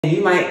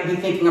You might be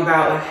thinking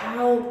about, like,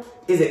 how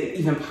is it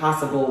even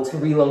possible to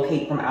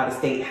relocate from out of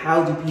state?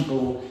 How do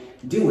people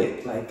do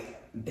it?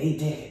 Like, they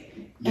did it.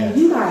 Yes.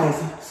 And you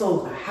guys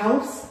sold a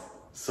house?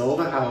 Sold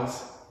a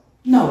house.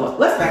 No,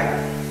 let's back up.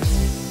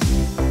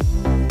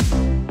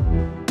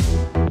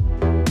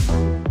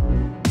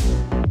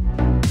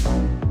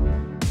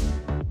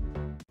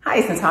 Hi,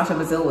 it's Natasha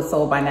with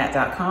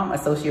soldbynat.com,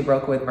 associate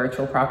broker with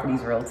Virtual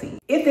Properties Realty.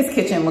 If this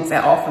kitchen looks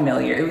at all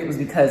familiar, it was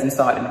because you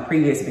saw it in a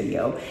previous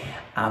video.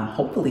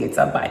 Hopefully it's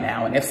up by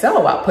now, and if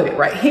so, I'll put it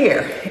right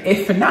here.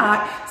 If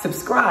not,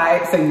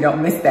 subscribe so you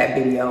don't miss that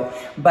video.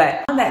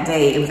 But on that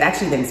day, it was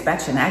actually the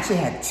inspection. I actually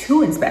had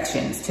 2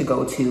 inspections to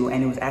go to,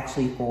 and it was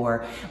actually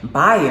for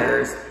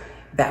buyers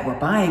that were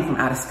buying from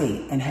out of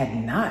state and had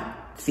not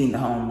seen the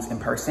homes in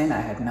person. I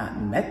had not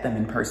met them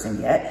in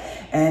person yet.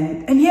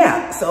 And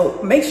yeah,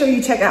 so make sure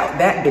you check out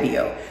that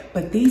video.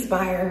 But these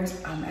buyers,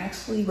 I'm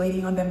actually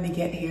waiting on them to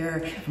get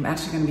here. I'm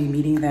actually gonna be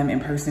meeting them in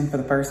person for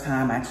the first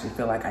time. I actually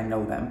feel like I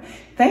know them.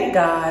 Thank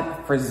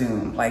God for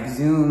Zoom. Like,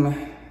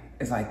 Zoom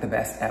is like the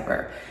best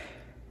ever.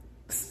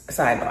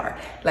 Sidebar,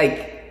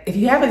 like, if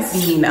you haven't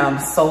seen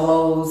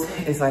Solos,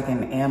 it's like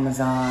an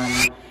Amazon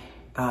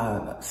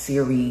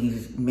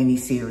series,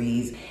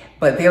 mini-series,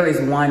 but there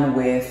is one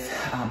with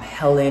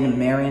Helen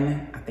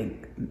Mirren, I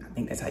think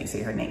that's how you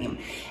say her name.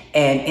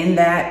 And in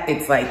that,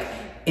 it's like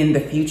in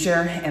the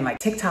future, and like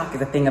TikTok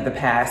is a thing of the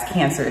past,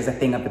 cancer is a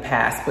thing of the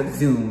past, but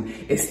Zoom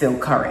is still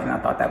current. And I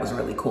thought that was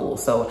really cool.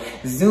 So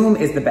Zoom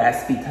is the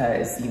best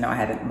because, you know, I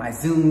had my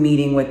Zoom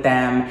meeting with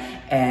them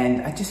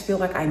and I just feel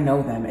like I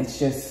know them. It's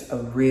just a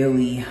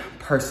really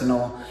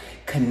personal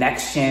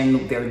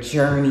connection, their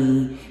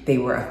journey. They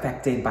were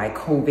affected by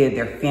COVID.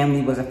 Their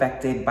family was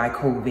affected by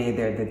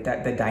COVID.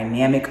 The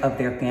dynamic of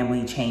their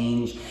family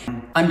changed.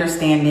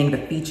 Understanding the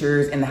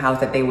features in the house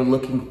that they were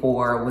looking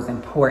for was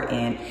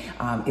important.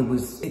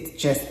 It's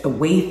just the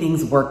way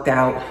things worked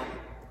out.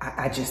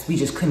 We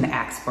just couldn't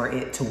ask for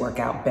it to work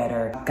out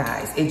better.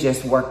 Guys, it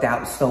just worked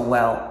out so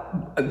well.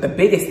 The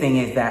biggest thing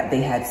is that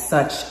they had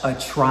such a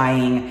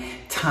trying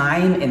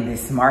time in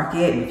this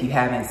market. And if you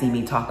haven't seen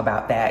me talk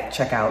about that,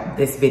 check out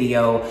this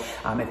video.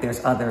 If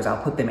there's others,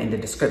 I'll put them in the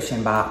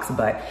description box.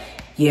 But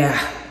yeah,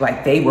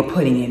 like, they were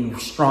putting in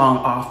strong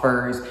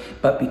offers,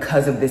 but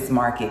because of this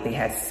market, they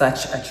had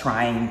such a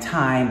trying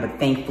time. But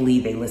thankfully,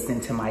 they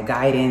listened to my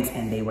guidance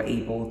and they were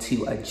able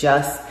to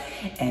adjust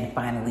and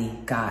finally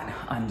got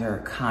under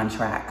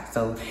contract.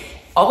 So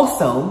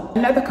also,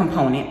 another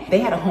component, they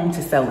had a home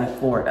to sell in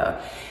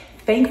Florida.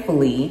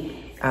 Thankfully,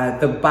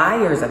 the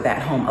buyers of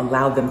that home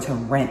allowed them to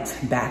rent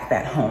back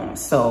that home.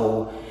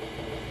 So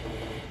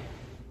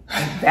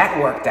that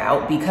worked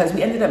out because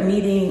we ended up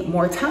needing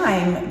more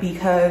time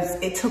because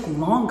it took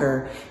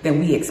longer than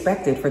we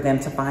expected for them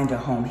to find a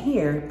home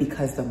here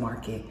because the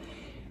market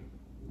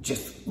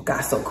just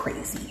got so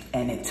crazy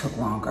and it took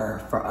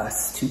longer for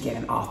us to get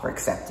an offer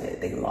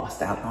accepted. They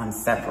lost out on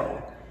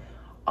several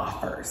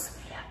offers.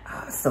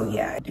 So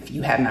yeah, if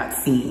you have not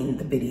seen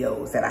the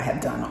videos that I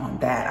have done on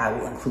that, I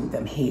will include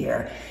them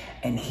here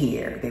and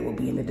here. They will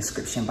be in the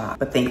description box.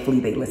 But thankfully,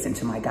 they listened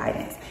to my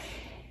guidance.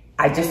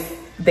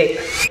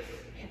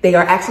 They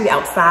are actually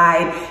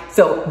outside.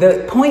 So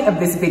the point of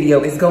this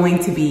video is going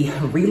to be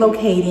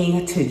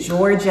relocating to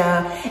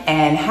Georgia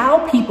and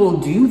how people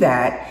do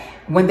that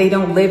when they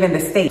don't live in the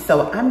state.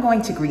 So I'm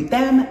going to greet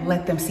them,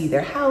 let them see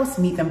their house,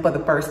 meet them for the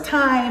first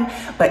time.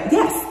 But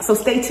yes, so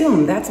stay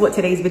tuned. That's what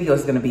today's video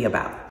is gonna be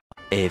about.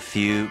 A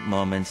few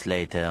moments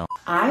later.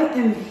 I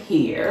am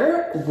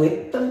here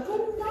with the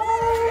bananas.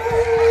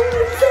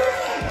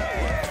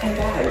 And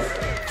guys,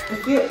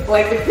 it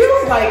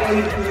feels like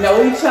we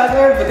know each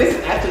other, but this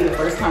is actually the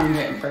first time we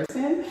met in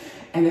person.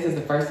 And this is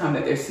the first time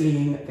that they're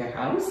seeing their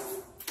house.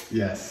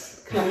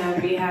 Yes. Could not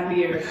be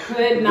happier.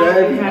 Could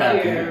not be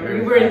happier.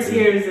 We were in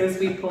tears as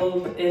we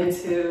pulled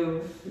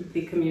into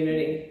the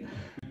community.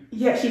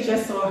 Yeah, she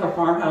just saw her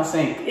farmhouse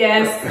sink.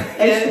 Yes.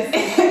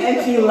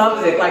 And she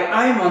loves it. Like,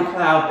 I am on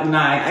cloud 9.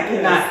 I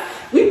cannot,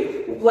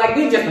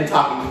 we've just been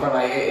talking for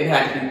like, it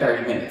had to be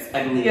 30 minutes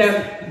at least.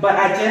 Yeah. But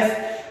I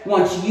just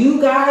want you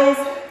guys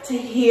to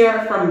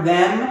hear from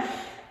them,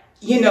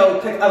 you know,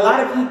 because a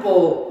lot of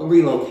people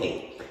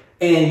relocate.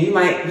 And you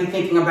might be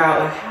thinking about,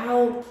 like,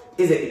 how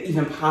is it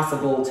even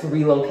possible to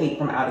relocate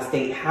from out of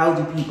state? How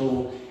do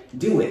people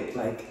do it?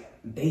 Like,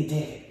 they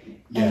did it.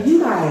 Yes. And you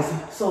guys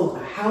sold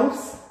a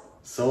house?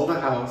 Sold a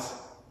house.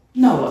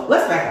 No,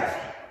 let's back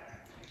up.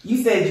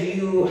 You said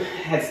you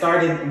had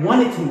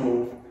wanted to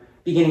move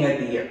beginning of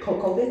the year,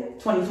 COVID,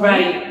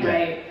 2020?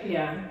 Right,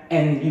 yeah.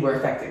 And you were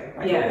affected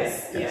by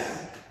yes, COVID?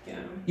 Yes,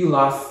 yeah. You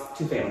lost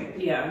 2 families?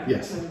 Yeah.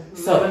 Yes.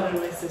 So, my mother and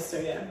my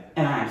sister, yeah.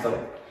 And I am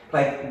so,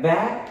 like,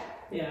 that?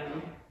 Yeah.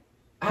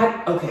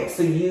 Okay,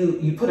 so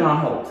you put it on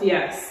hold?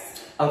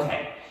 Yes.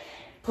 Okay.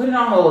 Put it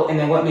on hold, and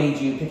then what made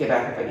you pick it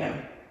back up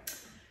again?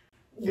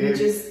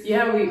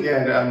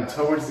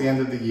 Towards the end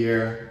of the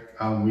year,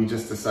 we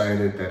just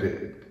decided that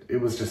it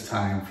was just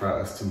time for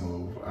us to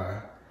move.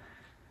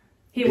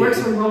 He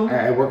works from home.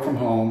 I work from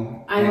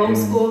home. I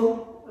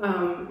homeschool.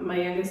 my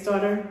youngest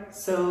daughter.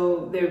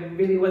 So there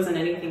really wasn't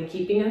anything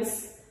keeping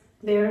us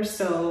there.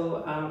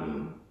 So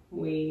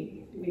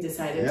we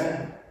decided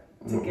to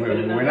give it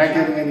another We're not shot.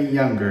 getting any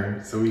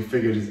younger, so we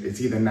figured it's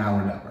either now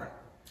or never.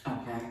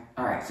 Okay.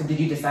 All right. So did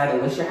you decide to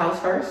list your house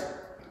first?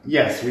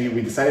 Yes, we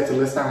decided to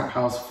list our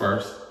house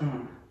first.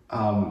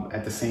 Mm-hmm.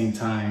 At the same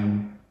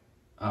time,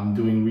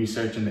 doing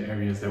research in the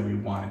areas that we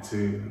wanted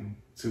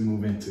to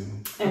move into.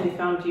 And we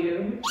found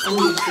you on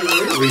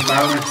YouTube. We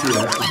found it,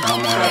 yes. We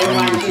found that Started on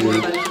watching a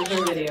YouTube. bunch of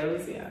her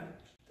videos, yeah.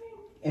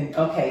 And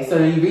okay,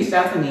 so you reached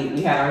out to me.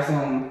 We had our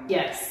Zoom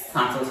Yes.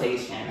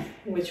 consultation.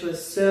 Which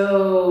was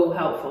so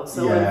helpful,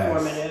 so Yes,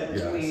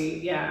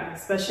 informative.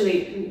 yes.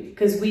 Especially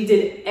because we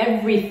did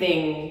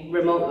everything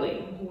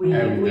remotely. We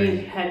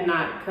Everything. had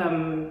not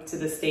come to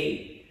the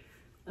state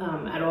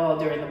at all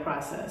during the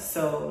process.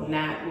 So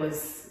Nat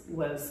was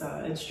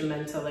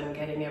instrumental in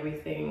getting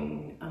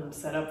everything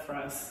set up for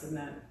us, and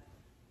that.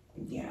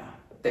 Yeah,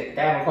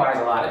 that requires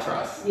a lot of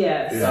trust.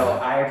 Yes. So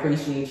I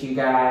appreciate you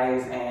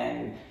guys,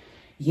 and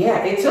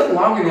yeah, it took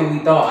longer than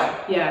we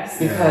thought. Yes.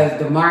 Because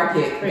the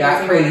market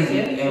got crazy,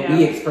 market, and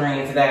we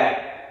experienced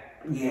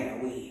that. Yeah,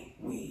 we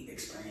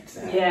experienced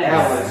that. Yes.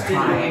 That was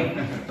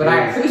trying. But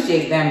I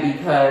appreciate them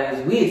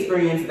because we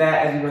experienced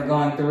that as we were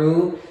going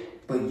through.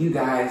 But you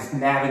guys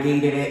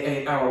navigated it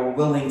and are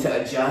willing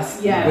to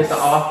adjust with the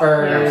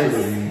offers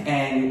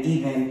and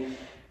even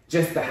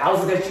just the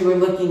houses that you were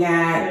looking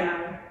at.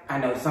 Yeah. I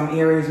know some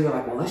areas you were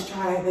like, well, let's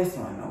try this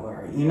one,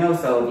 or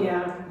so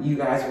you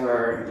guys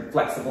were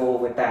flexible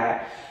with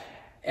that.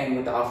 And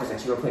with the offers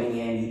that you were putting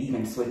in, you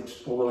even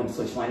were willing to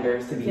switch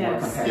lenders to be more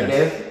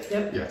competitive. Yes.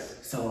 Yep. Yes.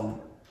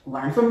 So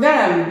learn from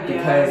them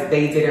because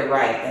they did it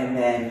right. And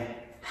then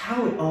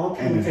how it all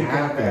came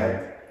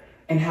together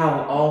and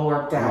how it all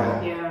worked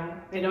out. Yeah.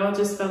 It all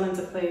just fell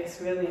into place,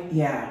 really.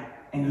 Yeah.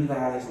 And you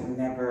guys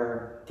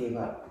never gave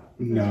up.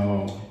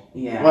 No.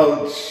 Yeah.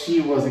 Well, she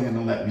wasn't going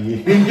to let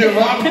me give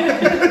up.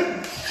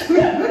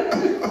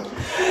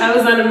 I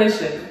was on a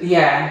mission.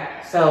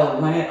 Yeah. So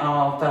when it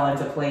all fell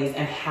into place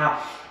and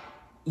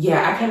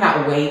I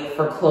cannot wait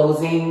for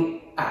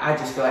closing. I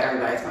just feel like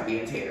everybody's going to be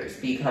in tears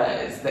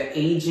because the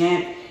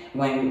agent,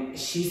 when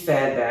she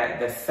said that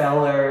the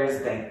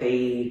sellers, that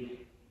they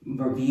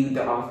reviewed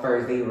the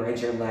offers, they read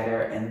your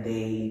letter, and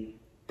they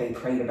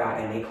prayed about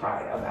it and they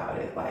cried about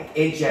it. Like,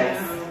 it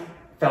just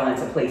fell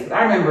into place. But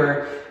I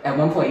remember at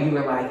one point you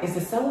were like, is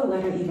the seller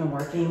letter even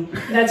working?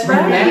 That's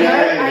right.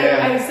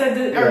 Yeah. I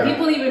said, are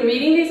people even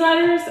reading these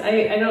letters?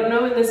 I don't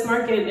know in this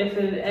market if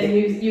it,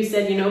 and you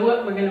said, you know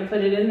what, we're going to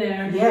put it in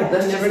there. Yeah,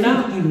 let's never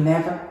know. You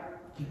never know.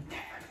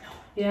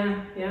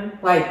 Yeah.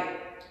 Like,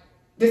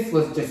 this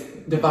was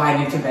just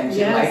divine intervention.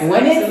 Yes, like,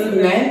 when absolutely.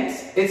 it's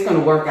meant, it's going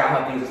to work out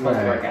how things are supposed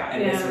to work out.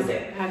 And this was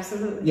it.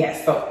 Absolutely.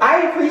 Yes, so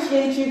I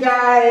appreciate you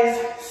guys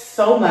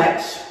so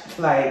much.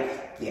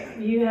 Like, yeah.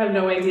 You have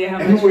no idea how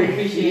And much we we're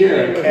appreciate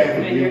here, you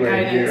Kevin, and we your were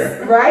guidance.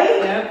 here. Right?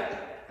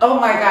 Yep. Oh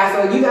my gosh,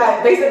 so you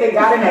guys, they said they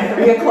got in at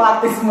 3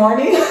 o'clock this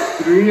morning.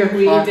 3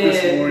 o'clock We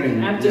this did.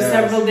 morning. After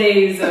several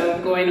days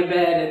of going to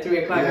bed at 3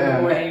 o'clock in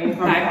the morning,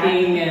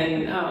 packing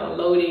and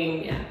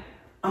loading. Yeah.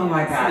 Oh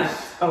my gosh.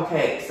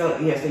 Okay, so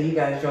so you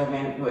guys drove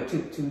in, what,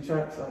 two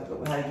trucks?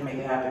 How did you make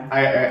it happen?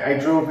 I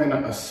drove in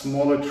a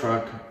smaller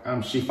truck.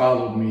 She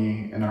followed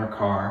me in our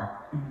car,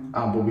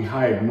 but we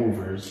hired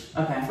movers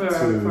Okay.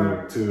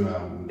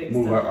 to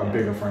move our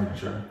bigger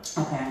furniture.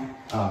 Okay.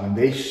 And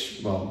they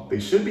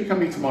should be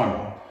coming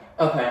tomorrow,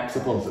 Okay.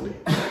 supposedly.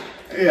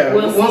 Yeah,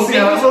 We'll see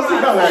how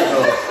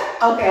that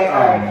goes. Okay,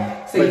 all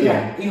right. So but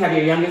you have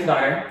your youngest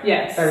daughter.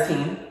 Yes.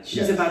 13.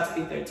 She's about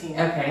to be 13.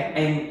 Okay,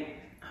 and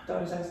our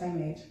daughters are the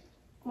same age.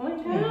 Oh my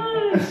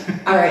gosh.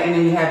 All right, and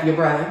then you have your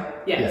brother.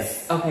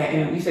 Yes.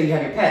 Okay, and you said you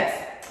have your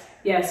pets.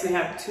 Yes, we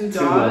have two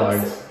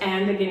dogs. dogs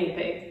and a guinea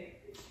pig.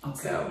 Okay.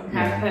 So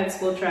have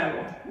pets will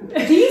travel.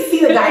 Do you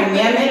see the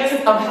dynamics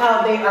of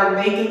how they are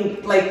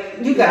making, like,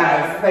 you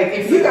guys, like,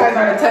 if you guys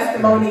are a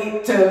testimony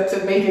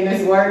to making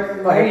this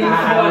work, like, We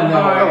I don't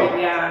know. hard,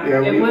 yeah. Yeah,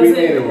 we wasn't,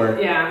 made it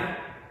work. Yeah.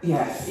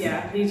 Yes.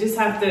 Yeah. You just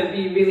have to,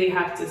 you really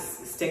have to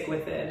stick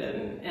with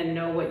it and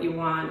know what you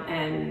want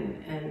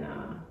and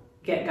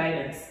get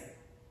guidance.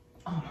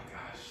 Oh my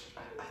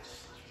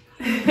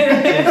gosh.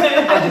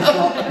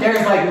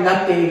 There's like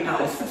nothing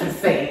else to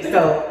say.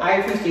 So I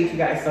appreciate you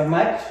guys so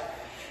much.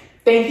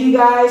 Thank you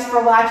guys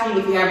for watching.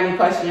 If you have any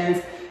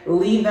questions,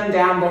 leave them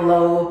down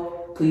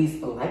below.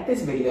 Please like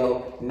this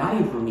video, not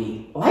even for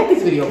me. Like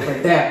this video for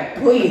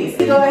them, please.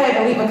 Go ahead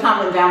and leave a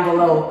comment down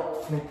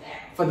below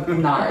for the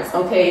Bernards,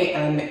 okay?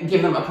 And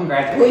give them a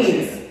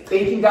congratulations. Please.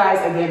 Thank you guys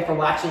again for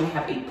watching.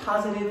 Have a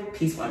positive,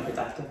 peaceful, and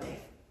productive day.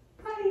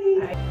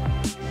 Bye. Bye.